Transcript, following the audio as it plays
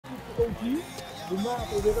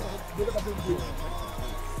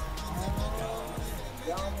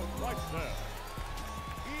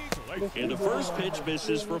And the first pitch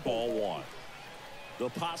misses for ball one. The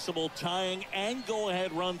possible tying and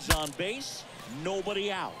go-ahead runs on base.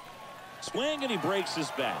 Nobody out. Swing and he breaks his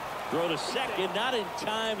back. Throw to second, not in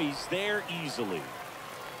time. He's there easily.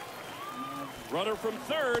 Runner from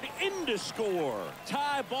third in to score.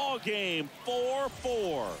 Tie ball game,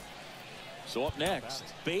 4-4. So up next,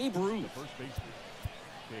 Babe Ruth.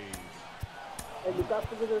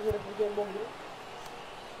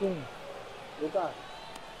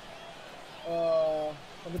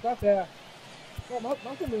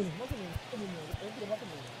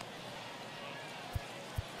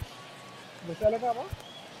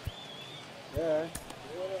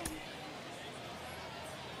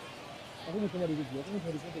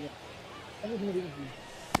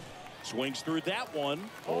 Swings through that one.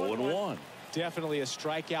 0-1. Definitely a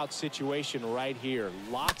strikeout situation right here.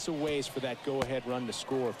 Lots of ways for that go-ahead run to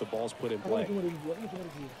score if the ball's put in play.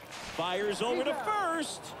 Fires over to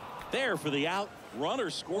first. There for the out. Runner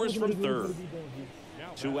scores from third.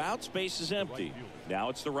 2 outs, base is empty. Now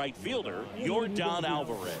it's the right fielder, Yordan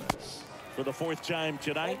Alvarez. For the 4th time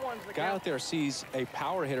tonight. Guy out there sees a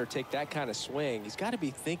power hitter take that kind of swing. He's got to be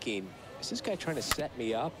thinking, is this guy trying to set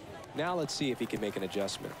me up? Now let's see if he can make an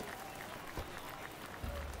adjustment.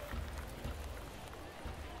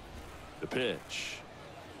 The pitch.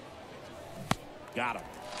 Got him.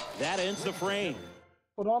 That ends the frame.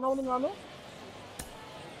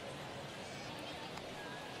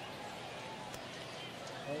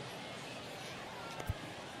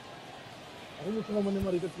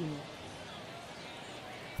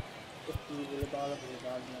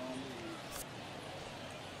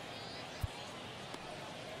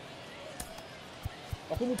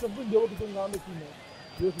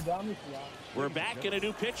 We're back in a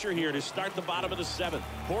new pitcher here to start the bottom of the 7th.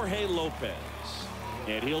 Jorge Lopez.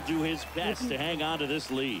 And he'll do his best to hang on to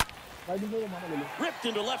this lead. Ripped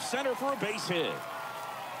into left center for a base hit.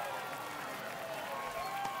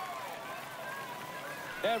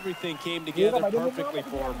 Everything came together perfectly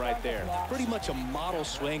for him right there. Pretty much a model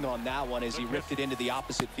swing on that one as he ripped it into the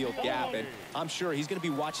opposite field gap. And I'm sure he's going to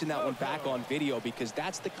be watching that one back on video because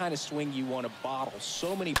that's the kind of swing you want to bottle.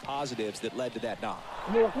 So many positives that led to that knock.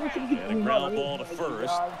 And a ground ball to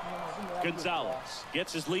first. Gonzalez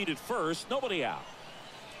gets his lead at first. Nobody out.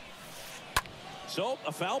 So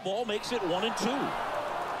a foul ball makes it 1-2.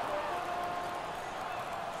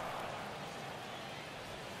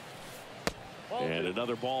 And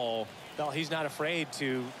another ball. Well, he's not afraid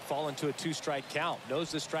to fall into a 2-strike count. Knows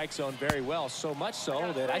the strike zone very well. So much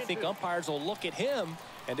so that I think umpires will look at him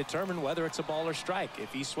and determine whether it's a ball or strike,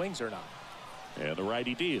 if he swings or not. And the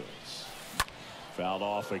righty deals. Fouled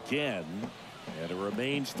off again. And it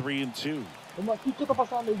remains 3-2.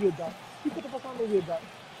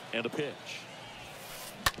 And a pitch.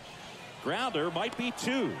 Grounder might be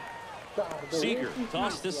 2. Seager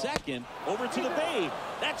tossed to second. Over to the Babe.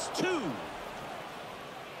 That's 2.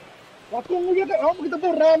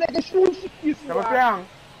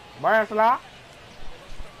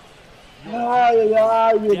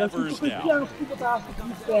 Devers now.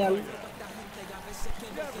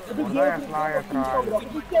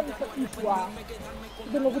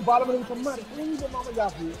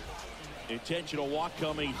 Intentional walk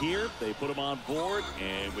coming here. They put him on board,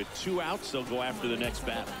 and with 2 outs, they'll go after the next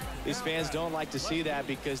batter. These fans don't like to see that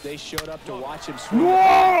because they showed up to watch him swing.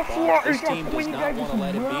 This team does not want to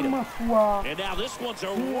let him beat him. And now this one's a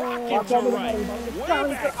rocket to right. Way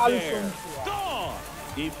back there. Gone.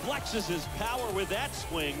 He flexes his power with that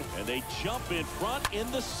swing, and they jump in front in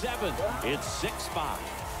the 7th. It's 6-5.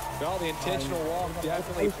 Well, the intentional walk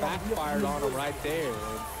definitely backfired on him right there.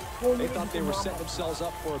 They thought they were setting themselves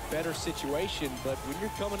up for a better situation, but when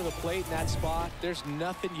you're coming to the plate in that spot, there's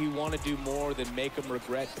nothing you want to do more than make them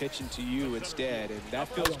regret pitching to you instead. And that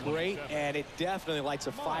feels great, and it definitely lights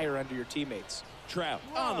a fire under your teammates. Trout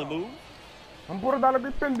on the move.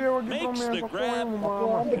 Makes the grab. And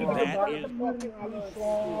that is...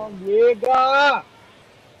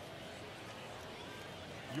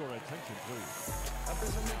 Your attention, please.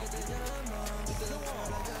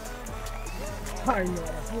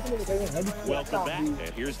 Welcome back, and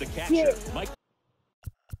here's the catcher, Mike.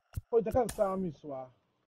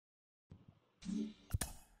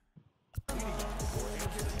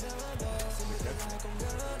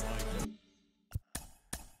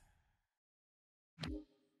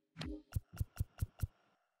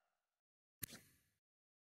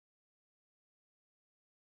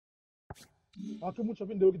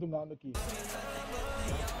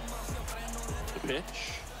 The pitch.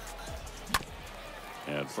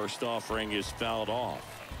 And first offering is fouled off.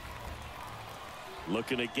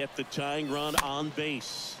 Looking to get the tying run on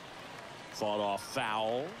base. Fought off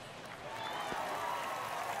foul.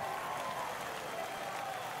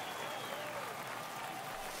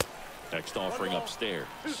 Next offering upstairs.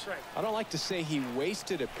 I don't like to say he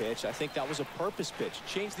wasted a pitch. I think that was a purpose pitch.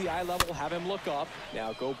 Change the eye level, have him look up.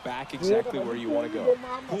 Now go back exactly where you want to go.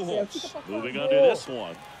 Pujols moving under this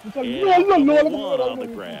one. And number one on the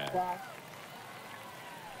grab.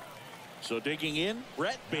 So digging in,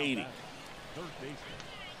 Brett Beatty. Third baseman,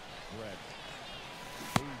 Brett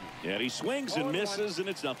Beatty. And he swings and misses, and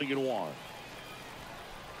it's 0-1.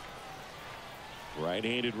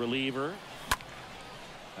 Right-handed reliever.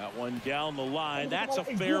 That one down the line. That's a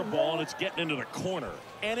fair ball, and it's getting into the corner.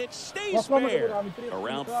 And it stays fair.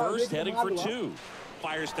 Around first, heading for 2.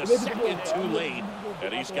 Fires to second too late,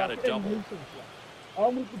 and he's got a double.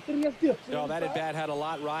 No, that at bat had a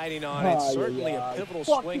lot riding on it. Certainly a pivotal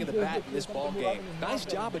swing of the bat in this ball game. Nice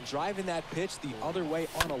job of driving that pitch the other way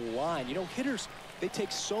on a line. You know, hitters, they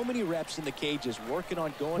take so many reps in the cages working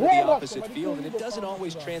on going to the opposite field, and it doesn't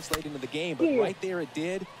always translate into the game. But right there it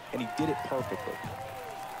did, and he did it perfectly.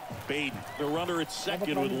 Baden, the runner at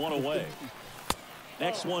second with 1 away.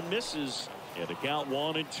 Next one misses, and the count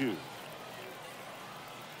 1-2.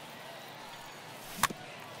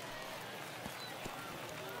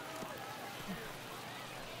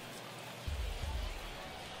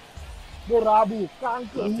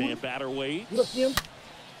 Left-hand batter waits.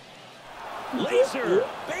 Laser,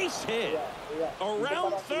 base hit,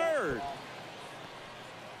 around third.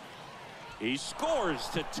 He scores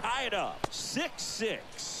to tie it up,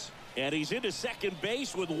 6-6. And he's into second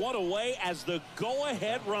base with 1 away as the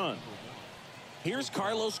go-ahead run. Here's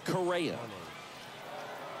Carlos Correa.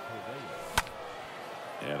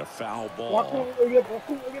 And a foul ball.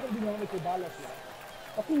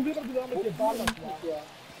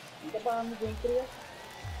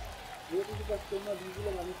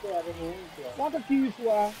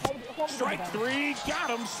 Strike 3, got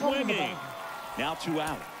him swinging. Now 2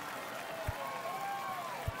 out.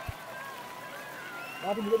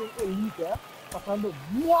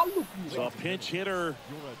 So a pinch hitter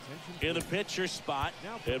in the pitcher spot.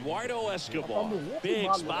 Eduardo Escobar.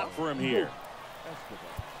 Big spot for him here.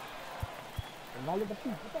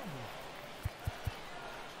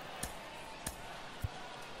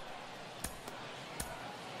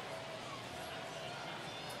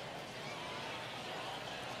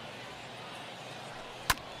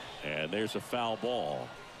 And there's a foul ball.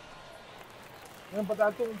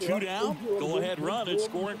 2 down, go ahead run in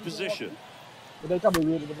scoring position.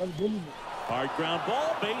 Hard ground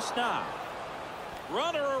ball, base knock.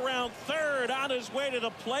 Runner around third on his way to the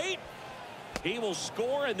plate. He will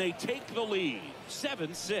score and they take the lead,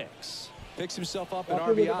 7-6. Picks himself up an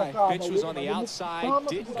RBI. Pitch was on the outside,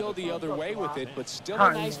 didn't go the other way with it, but still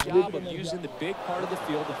a nice job of using the big part of the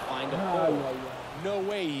field to find a hole. No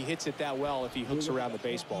way he hits it that well if he hooks around the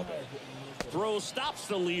baseball there. Throw stops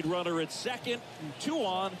the lead runner at second. 2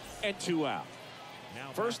 on and 2 out.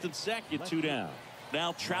 First and second, 2 down.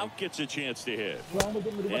 Now Trout gets a chance to hit.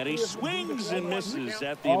 And he swings and misses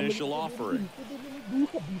at the initial offering.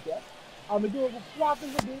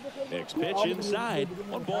 Next pitch inside.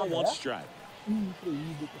 1 ball, 1 strike.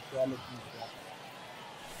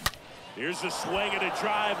 Here's a swing and a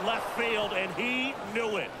drive left field, and he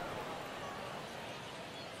knew it.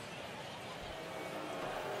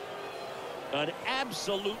 An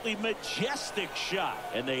absolutely majestic shot,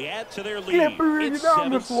 and they add to their lead. It's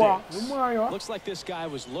 7-6. Looks like this guy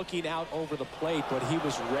was looking out over the plate, but he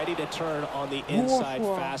was ready to turn on the inside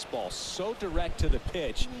fastball. So direct to the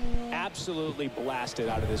pitch, absolutely blasted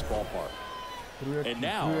out of this ballpark. And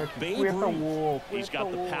now, Babe Ruth. He's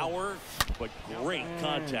got the power, but great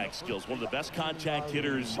contact skills. One of the best contact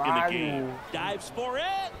hitters in the game. Dives for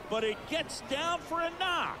it, but it gets down for a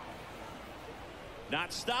knock.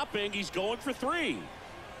 Not stopping, he's going for 3.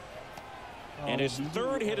 And his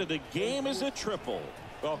 3rd hit of the game is a triple.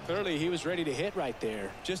 Well, clearly he was ready to hit right there.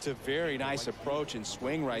 Just a very nice approach and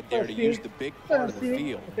swing right there to use the big part of the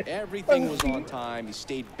field. Everything was on time. He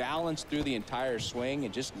stayed balanced through the entire swing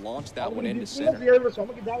and just launched that one into center.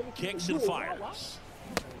 Kicks and fires.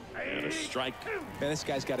 And a strike. Man, this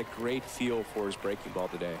guy's got a great feel for his breaking ball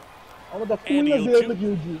today.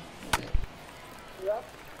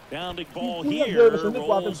 Pounding ball here,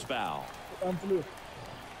 rolls foul.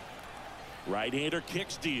 Right-hander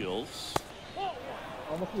kicks, deals.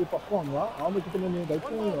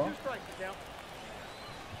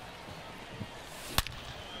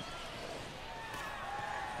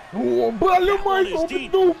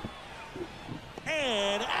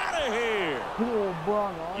 And out of here.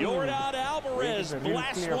 Yordan Alvarez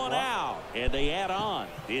blasts one out, and they add on.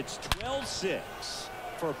 It's 12-6.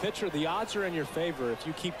 For a pitcher, the odds are in your favor if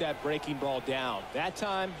you keep that breaking ball down. That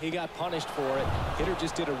time, he got punished for it. Hitter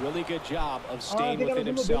just did a really good job of staying within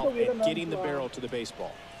himself and getting the barrel to the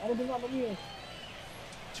baseball.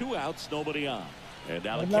 2 outs, nobody on. And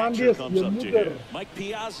now the catcher comes up to him. Mike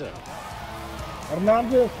Piazza.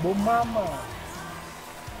 Hernandez, Bomama.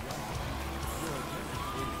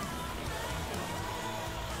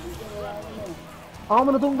 Ako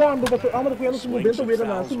man itong gando kasi ako man itong sumubin to wala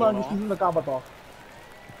na si man hindi nakabato.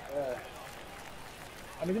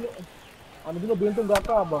 Ano din bentong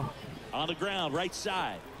gakaba. On the ground, right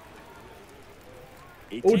side.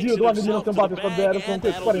 Oji do andi no tempo para ver com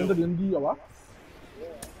que parendo de dia wa.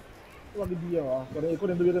 O andi dia wa, pero ko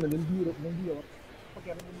rendo de dia wa. Porque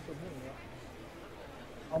era muito bom, né?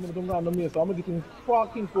 Ako man itong gando mesmo, ako man giting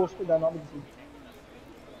fucking costo da nome de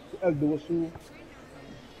El Dosso.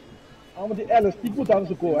 Ako man Alice tipo dan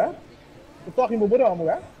se ko, hè? Ko toch mo bora mo,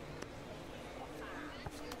 hè?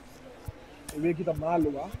 Weet je dat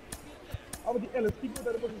malo, hè?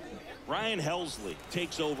 Ryan Helsley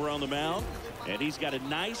takes over on the mound, and he's got a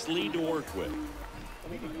nice lead to work with.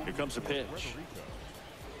 Here comes the pitch.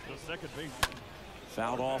 The second base.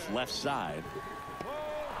 Fouled off left side.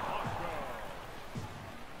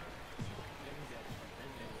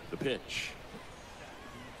 The pitch.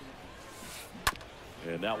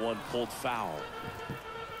 And that one pulled foul.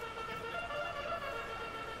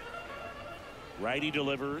 Righty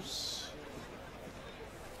delivers.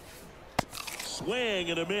 Swing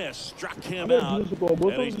and a miss. Struck him out.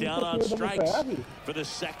 And he's down on strikes for the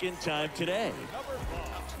second time today.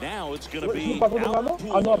 Now it's going to be out.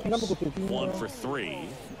 1 for 3.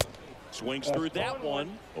 Swings through that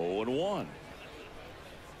one. 0-1.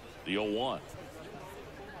 The 0-1.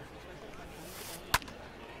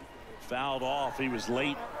 Fouled off. He was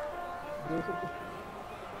late.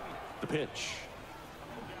 The pitch.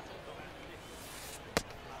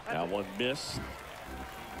 That one missed.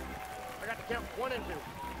 I got to count 1 and 2.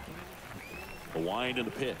 The wind and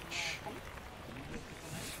the pitch.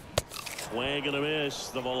 Swing and a miss.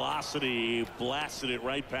 The velocity blasted it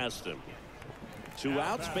right past him. 2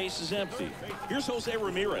 outs, base is empty. Here's Jose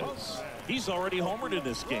Ramirez. He's already homered in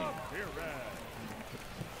this game.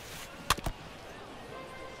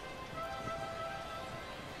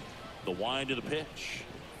 The wind to the pitch.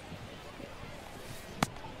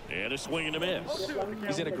 And a swing and a miss.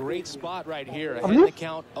 He's in a great spot right here. Ahead in the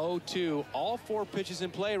count 0-2. All 4 pitches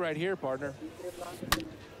in play right here, partner.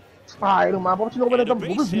 And a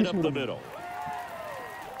base hit up the middle.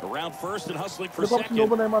 Around first and hustling for second. The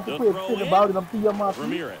throw in. Ramirez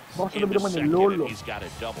into second, and he's got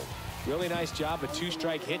it double. Really nice job of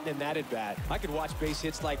 2-strike hitting in that at bat. I could watch base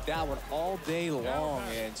hits like that one all day long,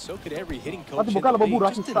 and so could every hitting coach in the league.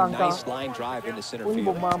 Just did a nice line drive into center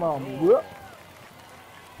field.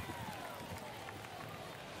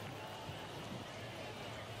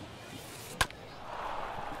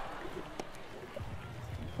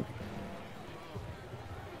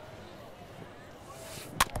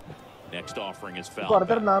 Next offering is foul. This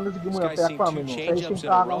guy's seen 2 changeups in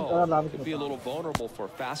a row. Could be a little vulnerable for a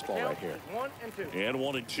fastball right here. 1 and 2. And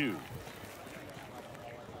 1 and 2.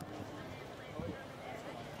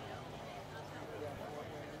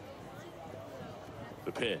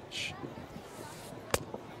 The pitch.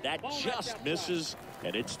 That just misses,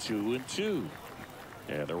 and it's 2 and 2.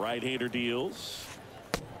 And the right-hander deals.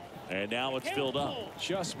 And now it's filled up.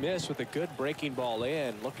 Just missed with a good breaking ball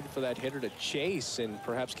in. Looking for that hitter to chase and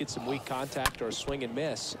perhaps get some weak contact or a swing and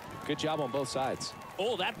miss. Good job on both sides.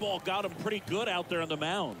 Oh, that ball got him pretty good out there on the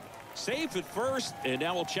mound. Safe at first, and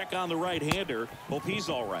now we'll check on the right-hander. Hope he's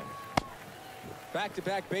all right.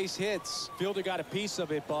 Back-to-back base hits. Fielder got a piece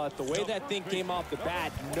of it, but the way that thing came off the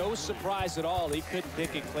bat, no surprise at all. He couldn't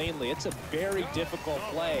pick it cleanly. It's a very difficult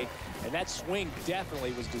play, and that swing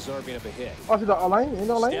definitely was deserving of a hit.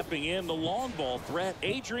 Stepping in, the long ball threat,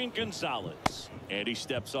 Adrian Gonzalez. And he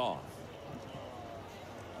steps off.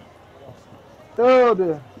 Oh,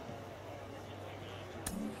 dear.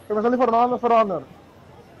 For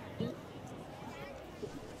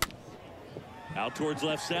Out towards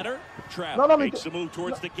left center. Trout makes a move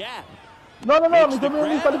towards the gap. No, mi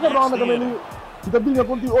também está ali Fernando também. Kita binga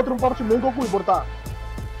conti outro parte nem com importar.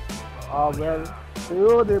 Ah, well.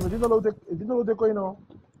 Eu de, mas não lo te coi não.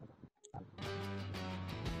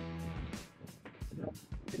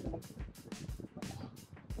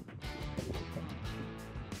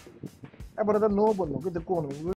 É para dar novo, não que te cono.